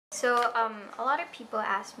So a lot of people they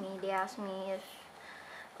ask me if,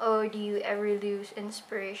 oh, do you ever lose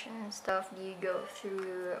inspiration and stuff? Do you go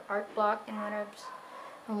through art block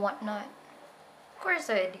and whatnot? Of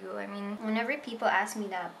course I do. I mean, whenever people ask me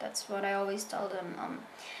that, that's what I always tell them.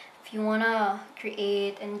 If you wanna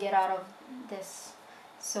create and get out of this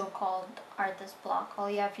so-called artist block,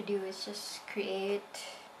 all you have to do is just create.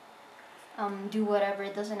 Do whatever.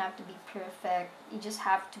 It doesn't have to be perfect. You just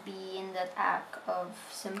have to be in that act of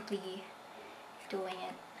simply doing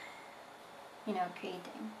it,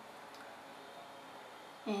 creating,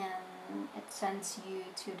 and it sends you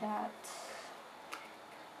to that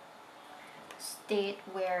state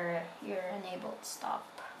where you're unable to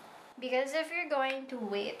stop. Because if you're going to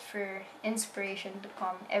wait for inspiration to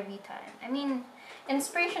come every time, I mean,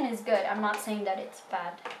 inspiration is good, I'm not saying that it's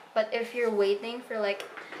bad, but if you're waiting for like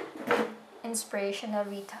inspiration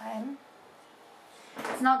every time,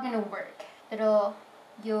 it's not gonna work. It'll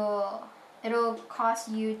cause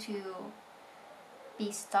you to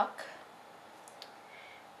be stuck,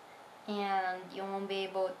 and you won't be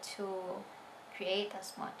able to create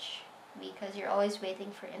as much because you're always waiting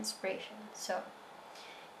for inspiration. So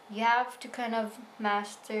you have to kind of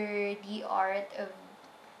master the art of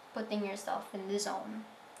putting yourself in the zone.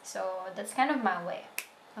 So that's kind of my way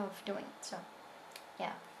of doing it. So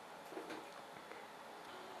yeah.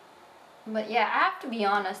 But yeah, I have to be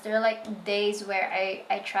honest, there are like days where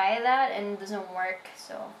I try that and it doesn't work.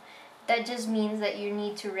 So that just means that you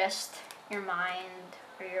need to rest your mind,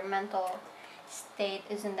 or your mental state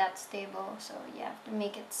isn't that stable. So you have to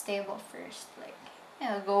make it stable first. Like,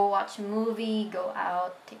 go watch a movie, go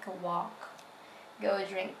out, take a walk, go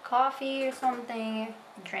drink coffee or something.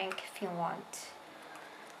 Drink if you want,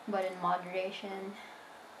 but in moderation.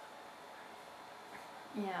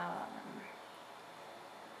 Yeah.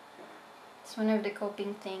 It's one of the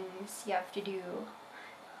coping things you have to do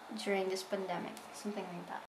during this pandemic, something like that.